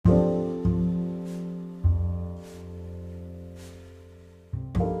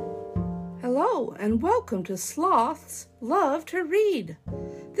Hello and welcome to Sloths Love to Read.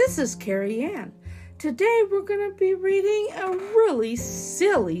 This is Carrie Ann. Today we're going to be reading a really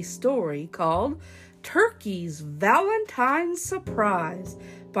silly story called Turkey's Valentine Surprise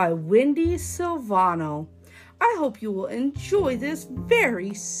by Wendi Silvano. I hope you will enjoy this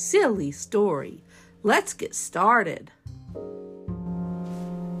very silly story. Let's get started.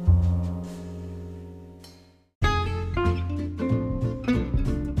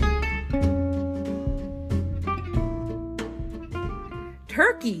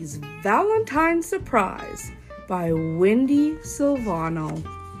 Turkey's Valentine Surprise by Wendi Silvano.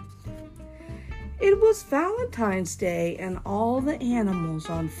 It was Valentine's Day and all the animals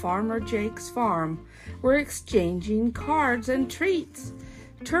on Farmer Jake's farm were exchanging cards and treats.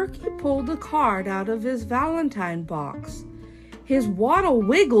 Turkey pulled a card out of his Valentine box. His waddle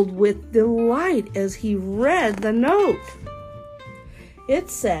wiggled with delight as he read the note. It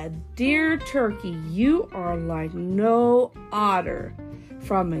said, "Dear Turkey, you are like no otter.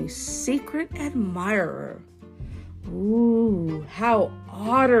 From a secret admirer." "Ooh, how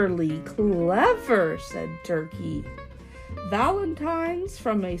utterly clever," said Turkey. "Valentines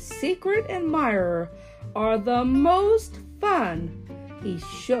from a secret admirer are the most fun." He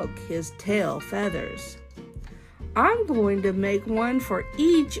shook his tail feathers. "I'm going to make one for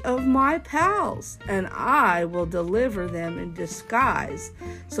each of my pals, and I will deliver them in disguise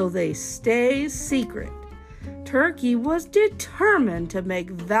so they stay secret." Turkey was determined to make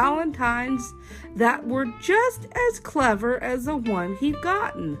valentines that were just as clever as the one he'd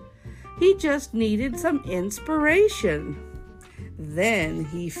gotten. He just needed some inspiration. Then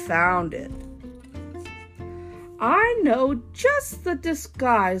he found it. "I know just the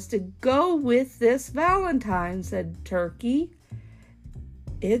disguise to go with this Valentine," said Turkey.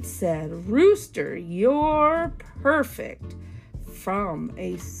 It said, "Rooster, you're perfect. From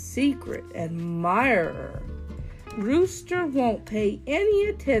a secret admirer. Rooster won't pay any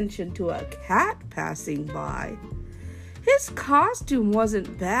attention to a cat passing by." His costume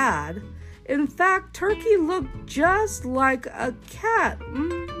wasn't bad. In fact, Turkey looked just like a cat,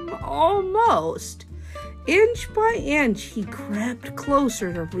 almost. Inch by inch, he crept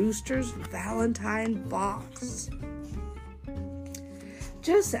closer to Rooster's Valentine box.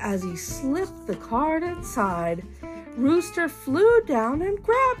 Just as he slipped the card inside, Rooster flew down and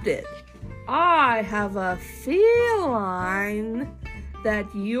grabbed it. "I have a feeling that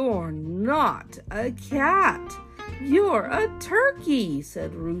you're not a cat. You're a turkey,"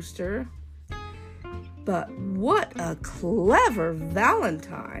 said Rooster. "But what a clever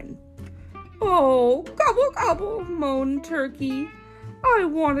Valentine." "Oh, gobble, gobble," moaned Turkey. "I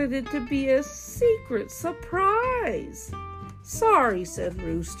wanted it to be a secret surprise." "Sorry," said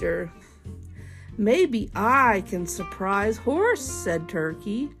Rooster. "Maybe I can surprise Horse," said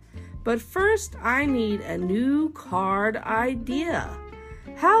Turkey. "But first I need a new card idea."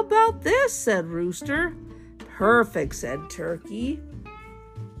 "How about this?" said Rooster. "Perfect," said Turkey.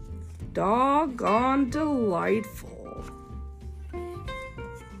 "Doggone delightful.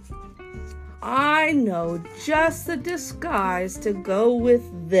 I know just the disguise to go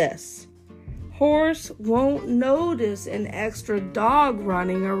with this. Horse won't notice an extra dog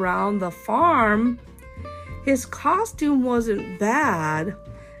running around the farm." His costume wasn't bad.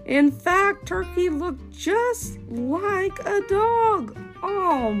 In fact, Turkey looked just like a dog,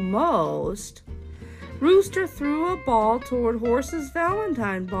 almost. Rooster threw a ball toward Horse's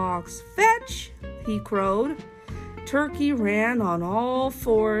Valentine box. "Fetch!" he crowed. Turkey ran on all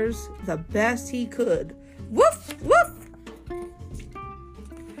fours the best he could. "Woof, woof!"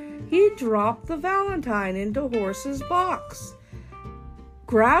 He dropped the Valentine into Horse's box,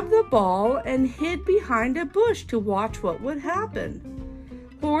 grabbed the ball, and hid behind a bush to watch what would happen.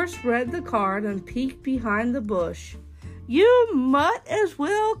 Horse read the card and peeked behind the bush. "You might as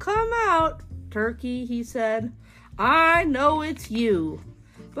well come out, Turkey," he said. "I know it's you,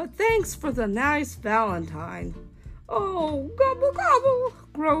 but thanks for the nice Valentine." "Oh, gobble, gobble,"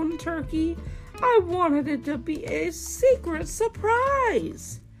 groaned Turkey. "I wanted it to be a secret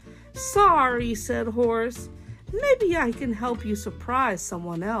surprise." "Sorry," said Horse. "Maybe I can help you surprise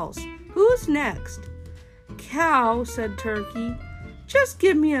someone else. Who's next?" "Cow," said Turkey. "Just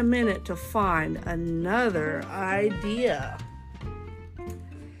give me a minute to find another idea."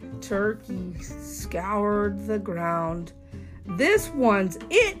 Turkey scoured the ground. "This one's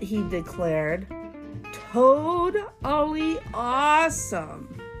it," he declared. "Totally awesome."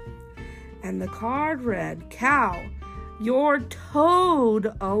 And the card read, "Cow, you're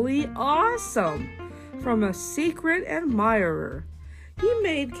totally awesome. From a secret admirer." He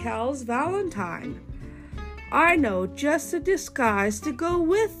made Cow's Valentine. "I know just a disguise to go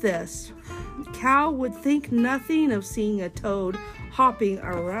with this." Cal would think nothing of seeing a toad hopping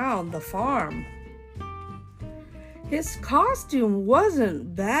around the farm. His costume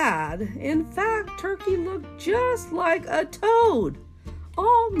wasn't bad. In fact, Turkey looked just like a toad.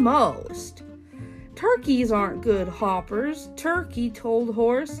 Almost. Turkeys aren't good hoppers, Turkey told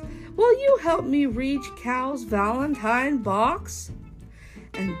Horse. Will you help me reach Cal's Valentine box?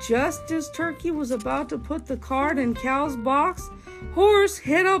 And just as Turkey was about to put the card in Cal's box, Horse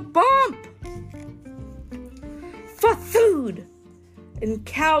hit a bump. Fa-food! And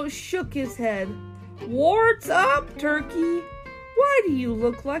Cal shook his head. What's up, Turkey? Why do you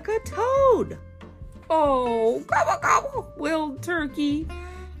look like a toad? Oh, gobble, gobble, wailed Turkey.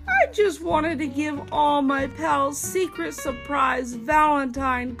 I just wanted to give all my pals secret surprise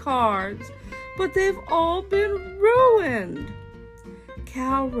Valentine cards, but they've all been ruined.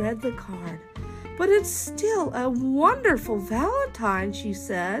 Cal read the card. But it's still a wonderful Valentine, she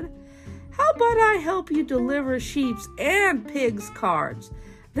said. How about I help you deliver sheep's and pig's cards?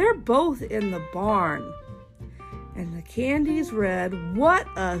 They're both in the barn. And the candies read, what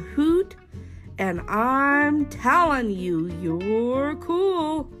a hoot, and I'm telling you, you're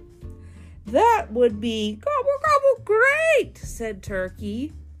cool. That would be gobble, gobble, great, said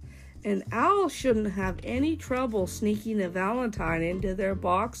Turkey. And Owl shouldn't have any trouble sneaking a Valentine into their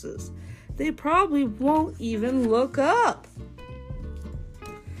boxes. They probably won't even look up.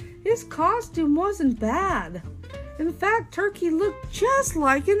 His costume wasn't bad. In fact, Turkey looked just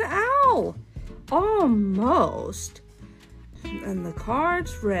like an owl. Almost. And the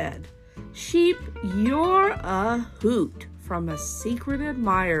cards read, Sheep, you're a hoot, from a secret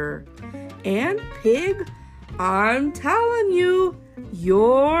admirer. And Pig, I'm telling you,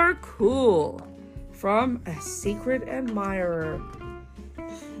 you're cool, from a secret admirer.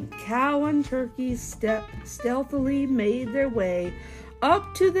 Cow and Turkey stealthily made their way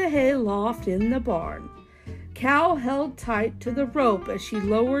up to the hayloft in the barn. Cow held tight to the rope as she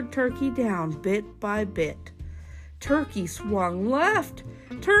lowered Turkey down bit by bit. Turkey swung left.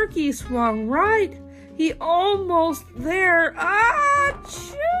 Turkey swung right. He almost there.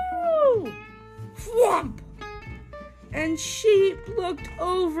 Achoo! Whomp! And Sheep looked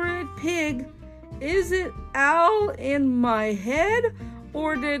over at Pig. Is it owl in my head,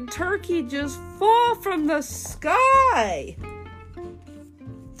 or did Turkey just fall from the sky?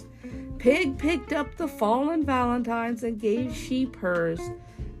 Pig picked up the fallen Valentines and gave Sheep hers.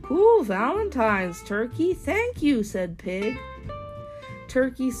 Cool Valentines, Turkey. Thank you, said Pig.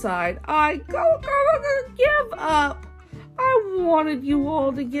 Turkey sighed. I give up. I wanted you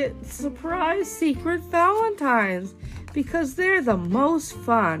all to get surprise secret Valentines because they're the most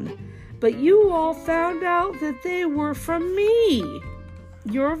fun. But you all found out that they were from me.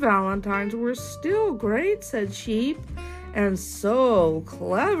 Your Valentines were still great, said Sheep. And so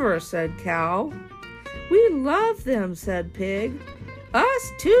clever, said Cow. We love them, said Pig.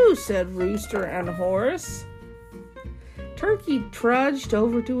 Us too, said Rooster and Horse. Turkey trudged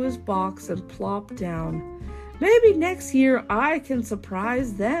over to his box and plopped down. Maybe next year I can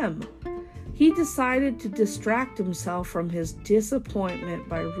surprise them. He decided to distract himself from his disappointment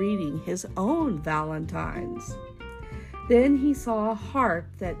by reading his own Valentines. Then he saw a heart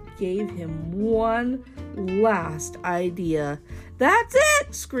that gave him one last idea. That's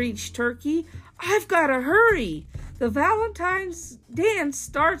it, screeched Turkey. I've got to hurry. The Valentine's dance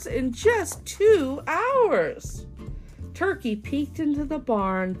starts in just 2 hours. Turkey peeked into the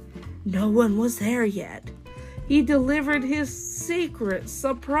barn. No one was there yet. He delivered his secret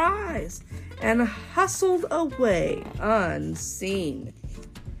surprise and hustled away unseen.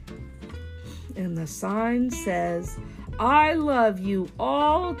 And the sign says, I love you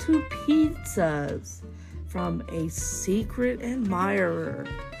all to pizzas, from a secret admirer.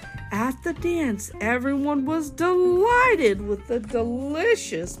 At the dance, everyone was delighted with the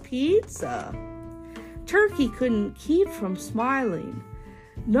delicious pizza. Turkey couldn't keep from smiling.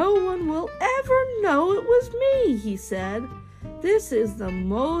 No one will ever know it was me, he said. This is the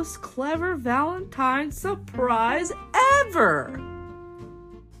most clever Valentine surprise ever.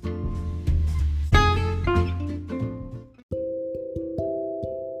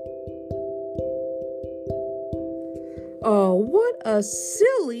 Oh, what a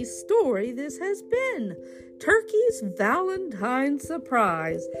silly story this has been. Turkey's Valentine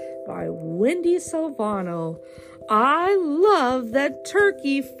Surprise by Wendi Silvano. I love that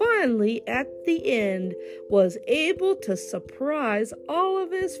Turkey finally, at the end, was able to surprise all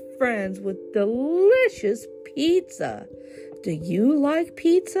of his friends with delicious pizza. Do you like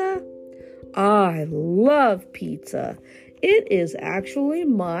pizza? I love pizza. It is actually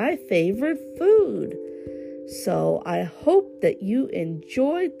my favorite food. So I hope that you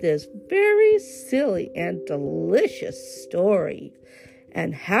enjoyed this very silly and delicious story.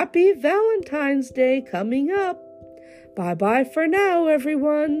 And happy Valentine's Day coming up. Bye-bye for now,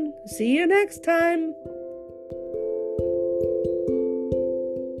 everyone. See you next time.